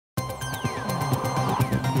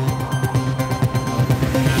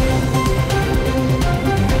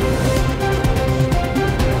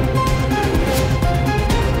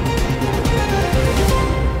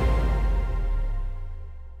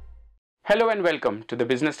Hello and welcome to the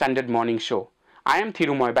Business Standard Morning Show. I am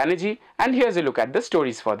Thirumoy Banerjee and here's a look at the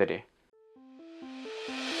stories for the day.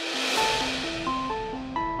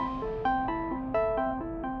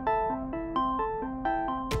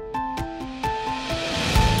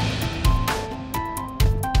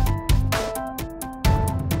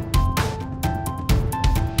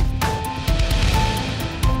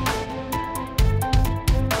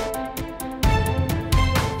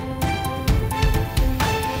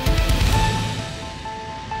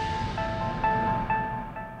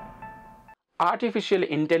 Artificial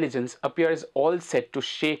intelligence appears all set to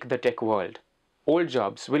shake the tech world. Old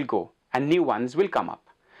jobs will go and new ones will come up.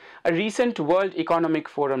 A recent World Economic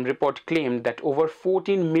Forum report claimed that over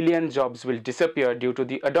 14 million jobs will disappear due to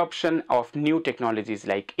the adoption of new technologies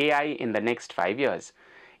like AI in the next 5 years.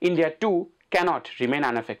 India too cannot remain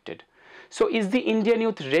unaffected. So is the Indian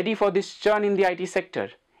youth ready for this churn in the IT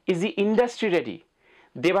sector? Is the industry ready?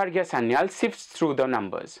 Debargya Sanyal sifts through the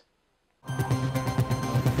numbers.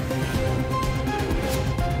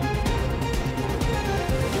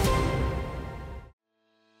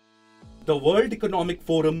 The World Economic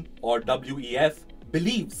Forum, or WEF,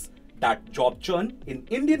 believes that job churn in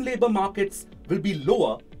Indian labour markets will be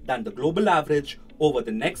lower than the global average over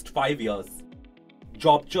the next 5 years.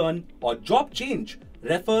 Job churn or job change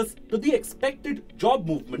refers to the expected job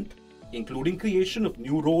movement, including creation of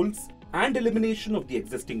new roles and elimination of the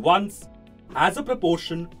existing ones, as a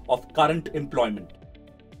proportion of current employment.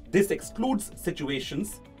 This excludes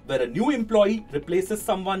situations where a new employee replaces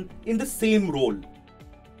someone in the same role.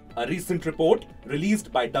 A recent report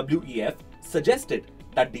released by WEF suggested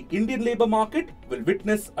that the Indian labour market will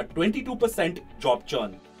witness a 22% job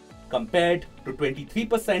churn, compared to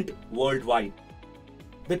 23% worldwide.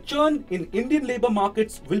 The churn in Indian labour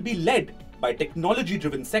markets will be led by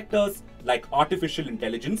technology-driven sectors like artificial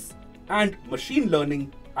intelligence and machine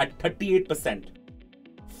learning at 38%,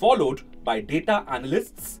 followed by data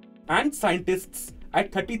analysts and scientists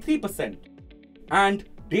at 33%, and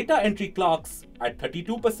data entry clerks at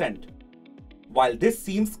 32%. While this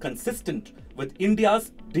seems consistent with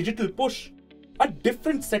India's digital push, a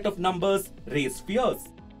different set of numbers raise fears.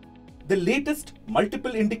 The latest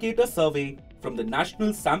multiple indicator survey from the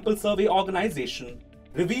National Sample Survey Organization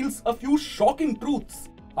reveals a few shocking truths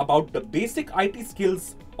about the basic IT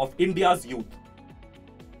skills of India's youth.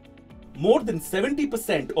 More than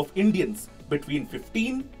 70% of Indians between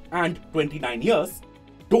 15 and 29 years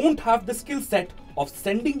don't have the skill set of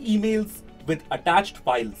sending emails with attached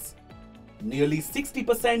files. Nearly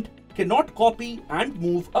 60% cannot copy and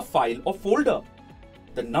move a file or folder.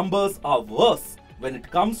 The numbers are worse when it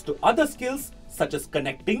comes to other skills such as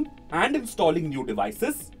connecting and installing new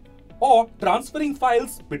devices or transferring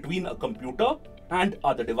files between a computer and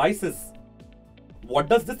other devices. What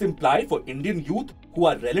does this imply for Indian youth who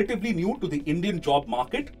are relatively new to the Indian job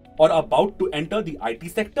market or about to enter the IT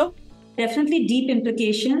sector? Definitely deep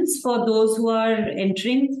implications for those who are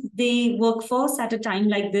entering the workforce at a time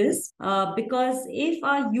like this, because if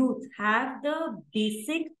our youth have the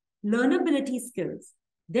basic learnability skills,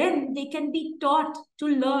 then they can be taught to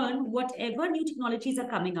learn whatever new technologies are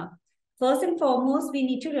coming up. First and foremost, we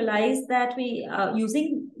need to realize that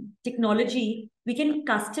using technology, we can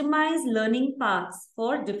customize learning paths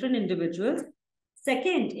for different individuals.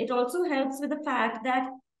 Second, it also helps with the fact that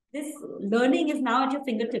this learning is now at your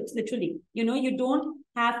fingertips, literally. You don't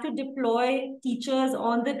have to deploy teachers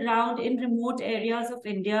on the ground in remote areas of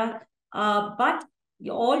India, but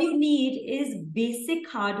all you need is basic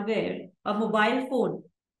hardware, a mobile phone.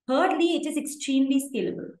 Thirdly, it is extremely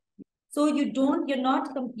scalable. So you're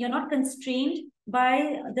not constrained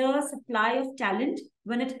by the supply of talent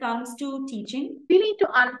when it comes to teaching. We need to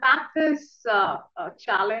unpack this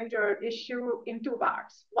challenge or issue in two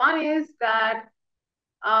parts. One is that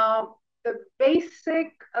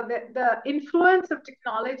the influence of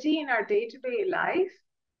technology in our day-to-day life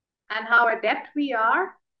and how adept we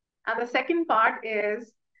are. And the second part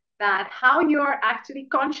is that how you're actually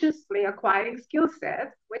consciously acquiring skill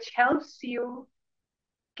sets, which helps you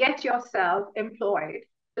get yourself employed.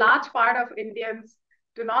 A large part of Indians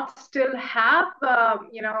do not still have,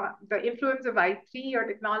 the influence of IT or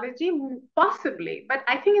technology, possibly. But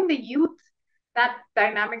I think in the youth, that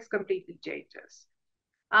dynamics completely changes.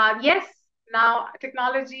 Yes, now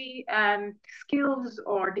technology and skills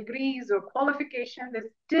or degrees or qualifications is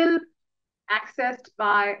still accessed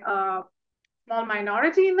by a small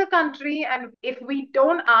minority in the country. And if we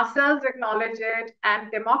don't ourselves acknowledge it and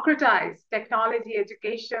democratize technology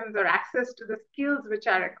educations or access to the skills which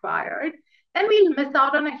are required, then we'll miss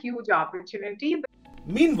out on a huge opportunity.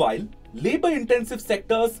 Meanwhile, labor-intensive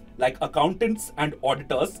sectors like accountants and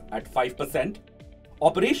auditors at 5%,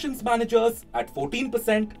 operations managers at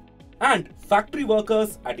 14%, and factory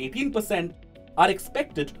workers at 18% are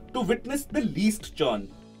expected to witness the least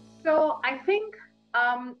churn. So I think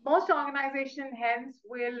most organizations hence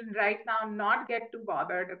will right now not get too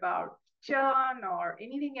bothered about churn or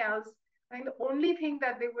anything else. I think the only thing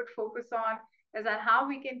that they would focus on is on how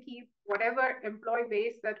we can keep whatever employee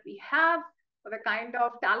base that we have, or the kind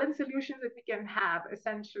of talent solutions that we can have.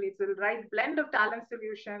 Essentially, it's the right blend of talent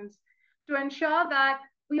solutions to ensure that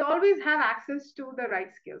we always have access to the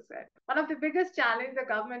right skill set. One of the biggest challenges the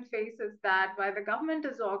government faces that while the government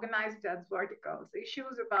is organized as verticals,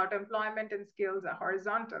 issues about employment and skills are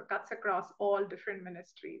horizontal, cuts across all different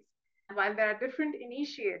ministries. And while there are different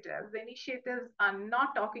initiatives, the initiatives are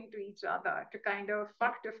not talking to each other to kind of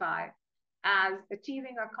fructify as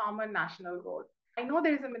achieving a common national goal. I know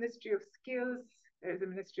there is a Ministry of Skills, there is a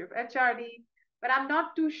Ministry of HRD, but I'm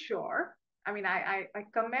not too sure. I mean, I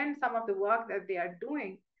commend some of the work that they are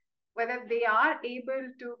doing, whether they are able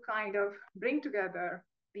to kind of bring together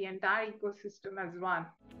the entire ecosystem as one.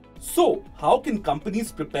 So, how can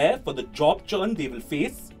companies prepare for the job churn they will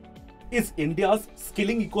face? Is India's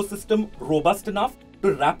skilling ecosystem robust enough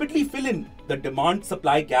to rapidly fill in the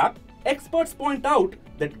demand-supply gap? Experts point out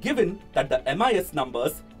that given that the MIS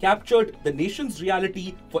numbers captured the nation's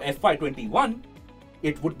reality for FY21,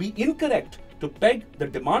 it would be incorrect to peg the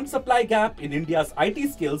demand-supply gap in India's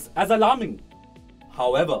IT skills as alarming.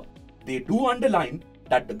 However, they do underline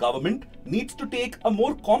that the government needs to take a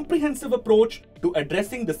more comprehensive approach to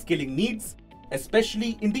addressing the skilling needs,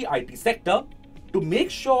 especially in the IT sector, to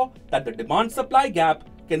make sure that the demand-supply gap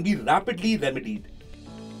can be rapidly remedied.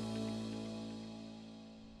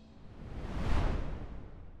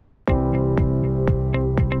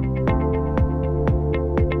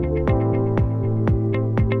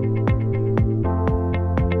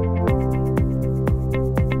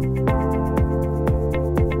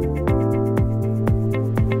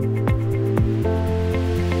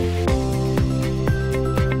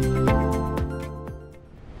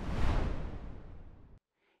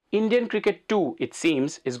 Indian cricket too, it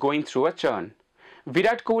seems, is going through a churn.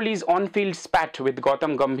 Virat Kohli's on-field spat with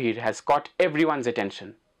Gautam Gambhir has caught everyone's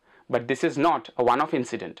attention. But this is not a one-off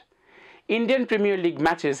incident. Indian Premier League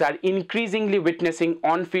matches are increasingly witnessing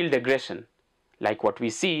on-field aggression, like what we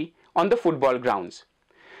see on the football grounds.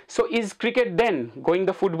 So is cricket then going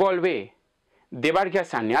the football way? Debargya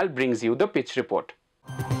Sanyal brings you the pitch report.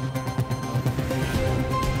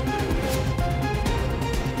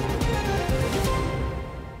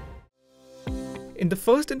 In the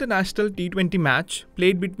first international T20 match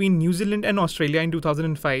played between New Zealand and Australia in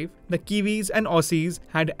 2005, the Kiwis and Aussies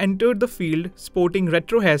had entered the field sporting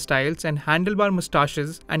retro hairstyles and handlebar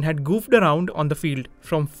moustaches and had goofed around on the field.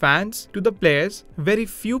 From fans to the players, very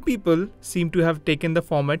few people seem to have taken the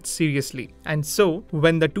format seriously. And so,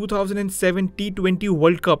 when the 2007 T20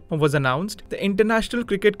 World Cup was announced, the International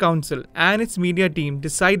Cricket Council and its media team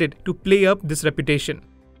decided to play up this reputation.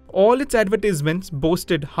 All its advertisements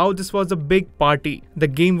boasted how this was a big party. The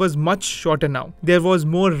game was much shorter now. There was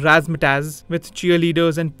more razzmatazz with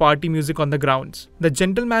cheerleaders and party music on the grounds. The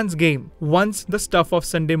gentleman's game, once the stuff of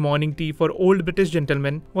Sunday morning tea for old British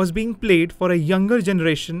gentlemen, was being played for a younger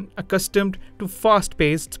generation accustomed to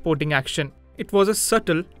fast-paced sporting action. It was a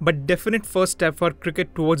subtle but definite first step for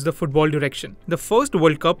cricket towards the football direction. The first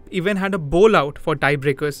World Cup even had a bowl-out for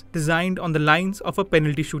tiebreakers designed on the lines of a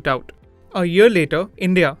penalty shootout. A year later,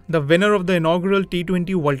 India, the winner of the inaugural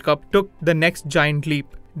T20 World Cup, took the next giant leap.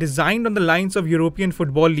 Designed on the lines of European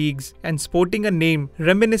football leagues and sporting a name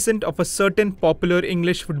reminiscent of a certain popular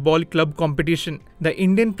English football club competition, the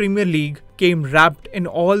Indian Premier League came wrapped in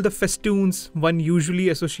all the festoons one usually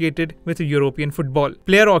associated with European football.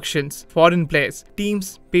 Player auctions, foreign players,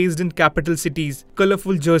 teams based in capital cities,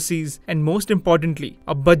 colourful jerseys, and most importantly,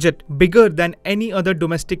 a budget bigger than any other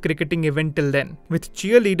domestic cricketing event till then. With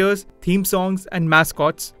cheerleaders, theme songs, and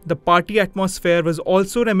mascots, the party atmosphere was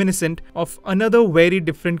also reminiscent of another very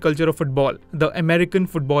different culture of football, the American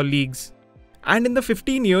football leagues. And in the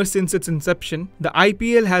 15 years since its inception, the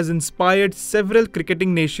IPL has inspired several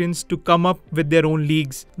cricketing nations to come up with their own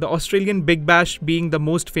leagues, the Australian Big Bash being the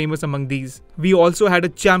most famous among these. We also had a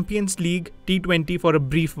Champions League T20 for a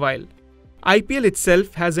brief while. IPL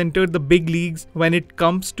itself has entered the big leagues when it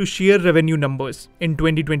comes to sheer revenue numbers. In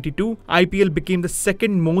 2022, IPL became the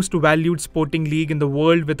second most valued sporting league in the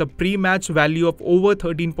world with a pre-match value of over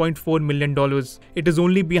 $13.4 million. It is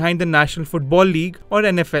only behind the National Football League or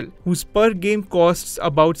NFL, whose per game costs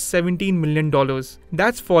about $17 million.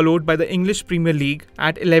 That's followed by the English Premier League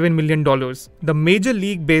at $11 million. The Major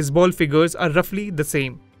League Baseball figures are roughly the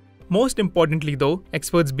same. Most importantly though,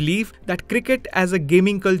 experts believe that cricket as a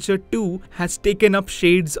gaming culture too has taken up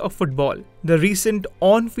shades of football. The recent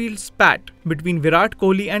on-field spat between Virat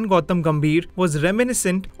Kohli and Gautam Gambhir was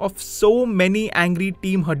reminiscent of so many angry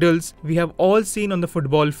team huddles we have all seen on the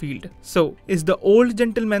football field. So, is the old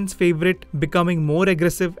gentleman's favourite becoming more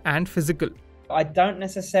aggressive and physical? I don't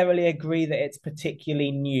necessarily agree that it's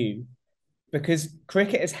particularly new, because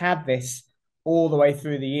cricket has had this all the way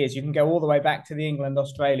through the years. You can go all the way back to the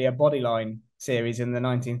England-Australia bodyline series in the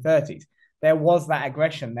 1930s. There was that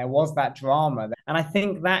aggression, there was that drama. And I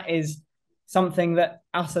think that is something that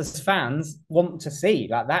us as fans want to see.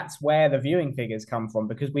 Like, that's where the viewing figures come from,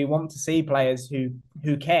 because we want to see players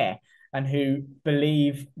who care and who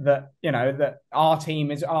believe that, you know, that our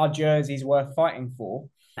team is, our jersey's worth fighting for.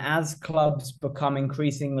 As clubs become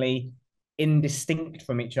increasingly indistinct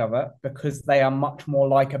from each other because they are much more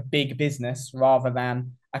like a big business rather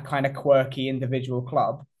than a kind of quirky individual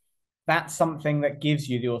club, that's something that gives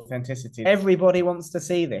you the authenticity. Everybody wants to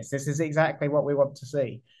see this. This is exactly what we want to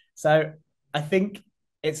see. So I think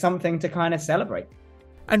it's something to kind of celebrate.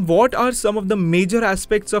 And what are some of the major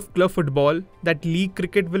aspects of club football that league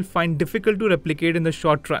cricket will find difficult to replicate in the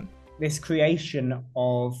short run? This creation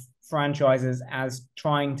of franchises as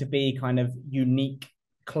trying to be kind of unique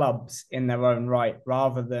clubs in their own right,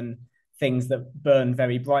 rather than things that burn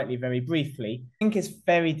very brightly, very briefly. I think it's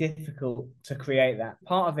very difficult to create that.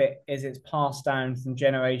 Part of it is it's passed down from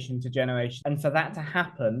generation to generation. And for that to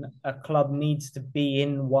happen, a club needs to be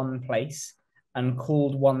in one place and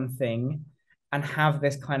called one thing and have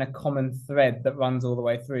this kind of common thread that runs all the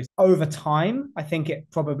way through. Over time, I think it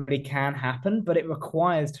probably can happen, but it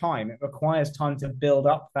requires time. It requires time to build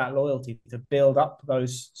up that loyalty, to build up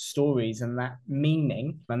those stories and that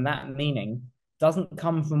meaning. And that meaning doesn't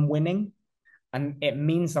come from winning. And it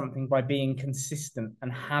means something by being consistent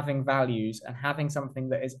and having values and having something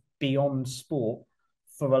that is beyond sport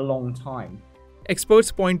for a long time.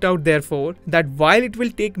 Experts point out, therefore, that while it will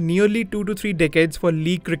take nearly 2 to 3 decades for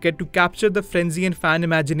league cricket to capture the frenzy and fan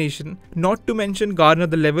imagination, not to mention garner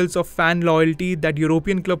the levels of fan loyalty that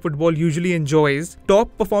European club football usually enjoys,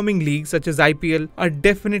 top-performing leagues such as IPL are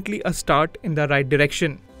definitely a start in the right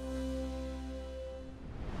direction.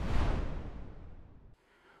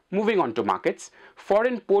 Moving on to markets,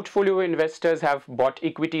 foreign portfolio investors have bought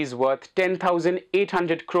equities worth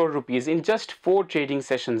 10,800 crore rupees in just 4 trading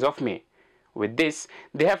sessions of May. With this,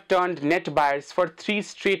 they have turned net buyers for 3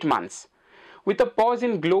 straight months. With a pause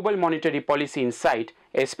in global monetary policy in sight,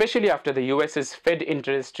 especially after the US's Fed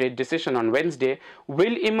interest rate decision on Wednesday,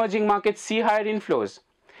 will emerging markets see higher inflows?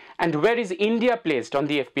 And where is India placed on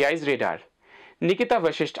the FPI's radar? Nikita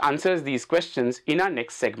Vashisht answers these questions in our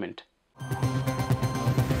next segment.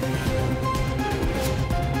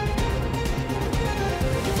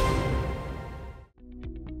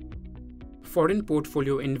 Foreign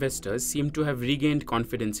portfolio investors seem to have regained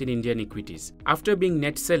confidence in Indian equities. After being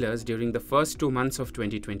net sellers during the first 2 months of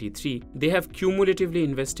 2023, they have cumulatively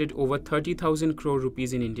invested over 30,000 crore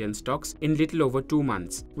rupees in Indian stocks in little over 2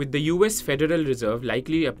 months. With the US Federal Reserve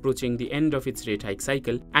likely approaching the end of its rate hike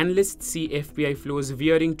cycle, analysts see FPI flows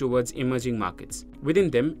veering towards emerging markets.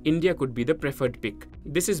 Within them, India could be the preferred pick.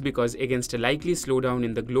 This is because against a likely slowdown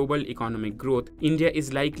in the global economic growth, India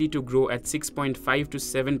is likely to grow at 6.5 to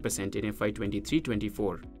 7% in FY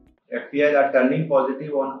 23-24. FPIs are turning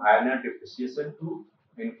positive on INR depreciation too.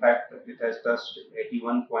 In fact, it has touched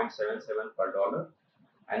 81.77 per dollar.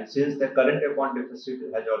 And since the current account deficit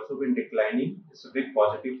has also been declining, it's a big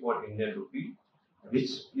positive for Indian rupee,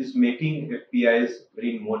 which is making FPIs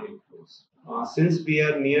bring more inflows. Since we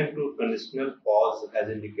are near to conditional pause as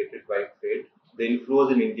indicated by Fed, the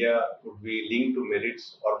inflows in India would be linked to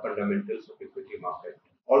merits or fundamentals of equity market.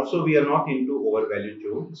 Also, we are not into overvalued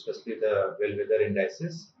zone, especially the bellwether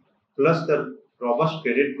indices. Plus, the robust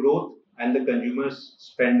credit growth and the consumers'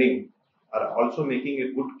 spending are also making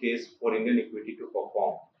a good case for Indian equity to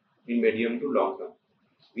perform in medium to long term.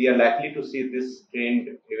 We are likely to see this trend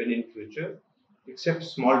even in future, except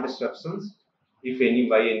small disruptions, if any,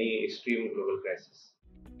 by any extreme global crisis.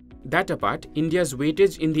 That apart, India's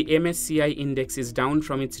weightage in the MSCI index is down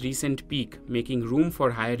from its recent peak, making room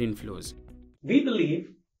for higher inflows. We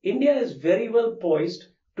believe India is very well poised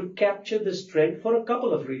to capture this trend for a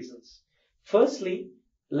couple of reasons. Firstly,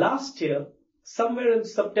 last year, somewhere in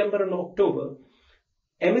September and October,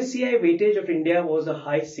 MSCI weightage of India was a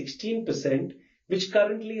high 16%, which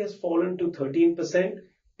currently has fallen to 13%,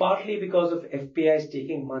 partly because of FPIs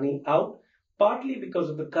taking money out, partly because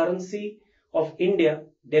of the currency of India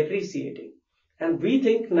depreciating. And we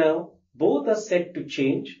think now both are set to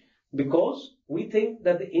change, because we think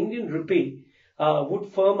that the Indian rupee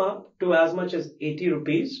would firm up to as much as 80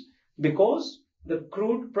 rupees because the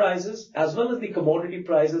crude prices as well as the commodity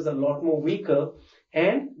prices are a lot more weaker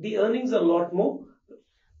and the earnings are a lot more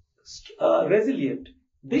resilient.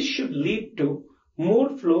 This should lead to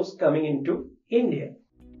more flows coming into India.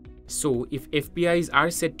 So, if FPIs are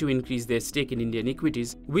set to increase their stake in Indian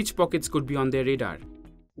equities, which pockets could be on their radar?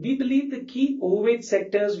 We believe the key overweight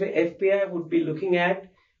sectors where FPI would be looking at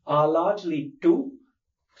are largely two.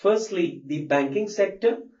 Firstly, the banking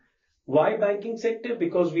sector. Why banking sector?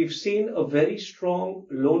 Because we've seen a very strong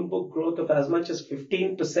loan book growth of as much as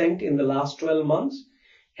 15% in the last 12 months.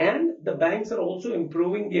 And the banks are also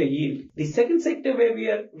improving their yield. The second sector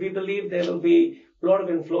where we believe there will be a lot of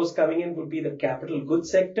inflows coming in would be the capital goods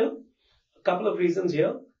sector. A couple of reasons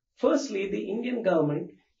here. Firstly, the Indian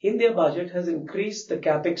government in their budget has increased the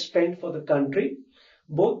capex spend for the country.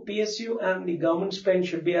 Both PSU and the government spend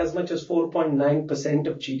should be as much as 4.9%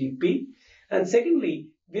 of GDP. And secondly,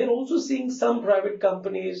 we are also seeing some private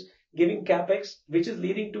companies giving capex, which is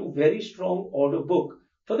leading to very strong order book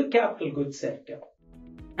for the capital goods sector.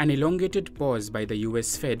 An elongated pause by the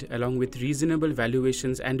US Fed along with reasonable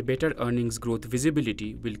valuations and better earnings growth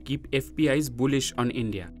visibility will keep FPIs bullish on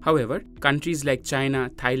India. However, countries like China,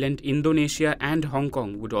 Thailand, Indonesia and Hong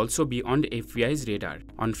Kong would also be on the FPI's radar.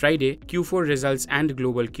 On Friday, Q4 results and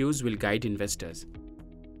global cues will guide investors.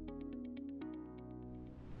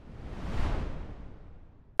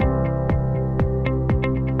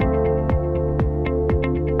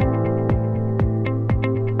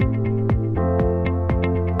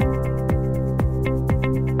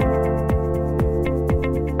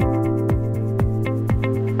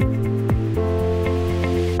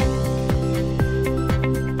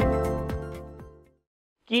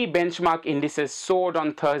 Key benchmark indices soared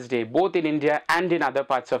on Thursday both in India and in other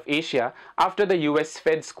parts of Asia after the US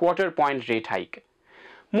Fed's quarter-point rate hike.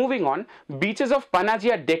 Moving on, beaches of Panaji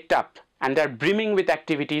are decked up and are brimming with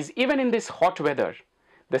activities even in this hot weather.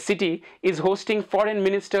 The city is hosting foreign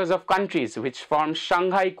ministers of countries which form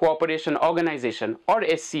Shanghai Cooperation Organization or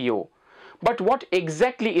SCO. But what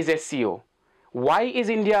exactly is SCO? Why is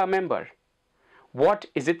India a member? What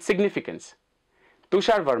is its significance?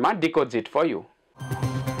 Tushar Verma decodes it for you.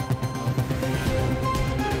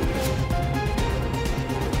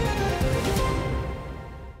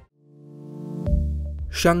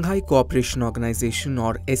 Shanghai Cooperation Organization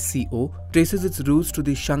or SCO traces its roots to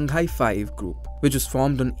the Shanghai Five group, which was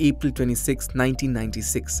formed on April 26,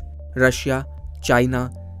 1996. Russia,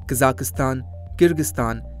 China, Kazakhstan,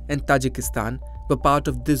 Kyrgyzstan and Tajikistan were part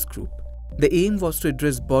of this group. The aim was to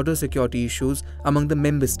address border security issues among the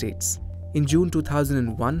member states. In June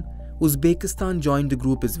 2001, Uzbekistan joined the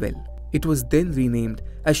group as well. It was then renamed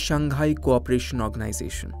as Shanghai Cooperation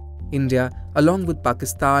Organization. India, along with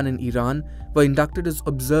Pakistan and Iran, were inducted as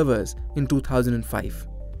observers in 2005.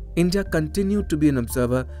 India continued to be an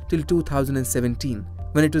observer till 2017,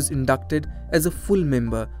 when it was inducted as a full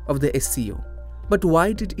member of the SCO. But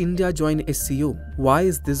why did India join SCO? Why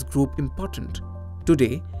is this group important?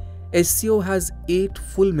 Today, SCO has 8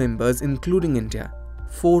 full members including India,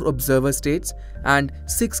 4 observer states and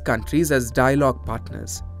 6 countries as dialogue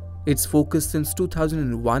partners. Its focus since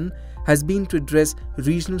 2001 has been to address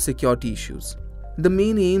regional security issues. The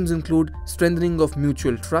main aims include strengthening of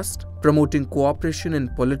mutual trust, promoting cooperation in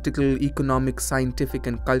political, economic, scientific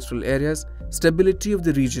and cultural areas, stability of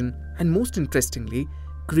the region, and most interestingly,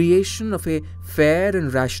 creation of a fair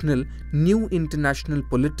and rational new international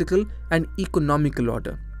political and economical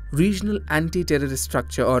order. Regional Anti-Terrorist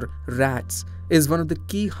Structure or RATS is one of the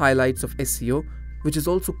key highlights of SCO, which is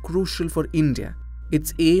also crucial for India.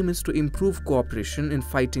 Its aim is to improve cooperation in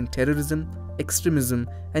fighting terrorism, extremism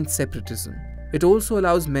and separatism. It also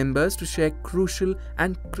allows members to share crucial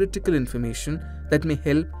and critical information that may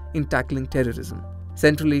help in tackling terrorism.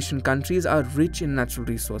 Central Asian countries are rich in natural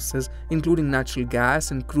resources, including natural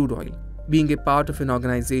gas and crude oil. Being a part of an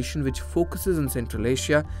organization which focuses on Central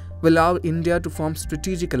Asia will allow India to form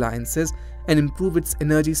strategic alliances and improve its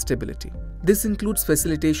energy stability. This includes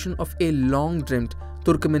facilitation of a long-dreamt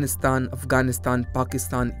Turkmenistan, Afghanistan,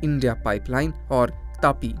 Pakistan, India pipeline or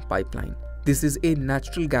TAPI pipeline. This is a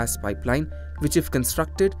natural gas pipeline which, if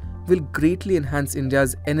constructed, will greatly enhance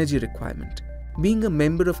India's energy requirement. Being a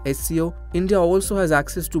member of SCO, India also has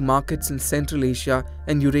access to markets in Central Asia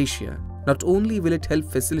and Eurasia. Not only will it help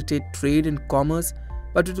facilitate trade and commerce,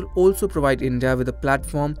 but it will also provide India with a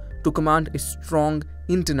platform to command a strong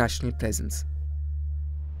international presence.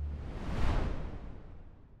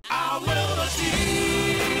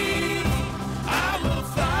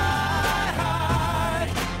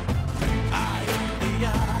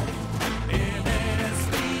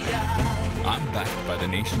 I'm backed by the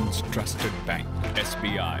nation's trusted bank,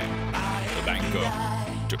 SBI, the banker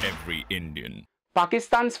to every Indian.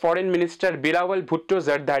 Pakistan's Foreign Minister Bilawal Bhutto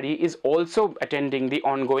Zardari is also attending the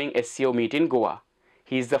ongoing SCO meet in Goa.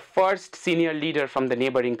 He is the first senior leader from the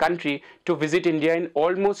neighboring country to visit India in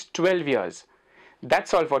almost 12 years.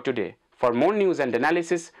 That's all for today. For more news and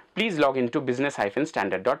analysis, please log into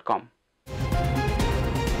business-standard.com.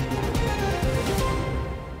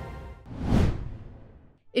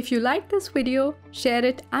 If you like this video, share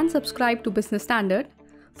it and subscribe to Business Standard.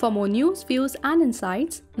 For more news, views and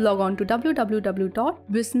insights, log on to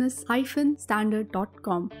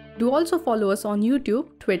www.business-standard.com. Do also follow us on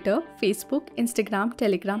YouTube, Twitter, Facebook, Instagram,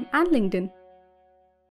 Telegram and LinkedIn.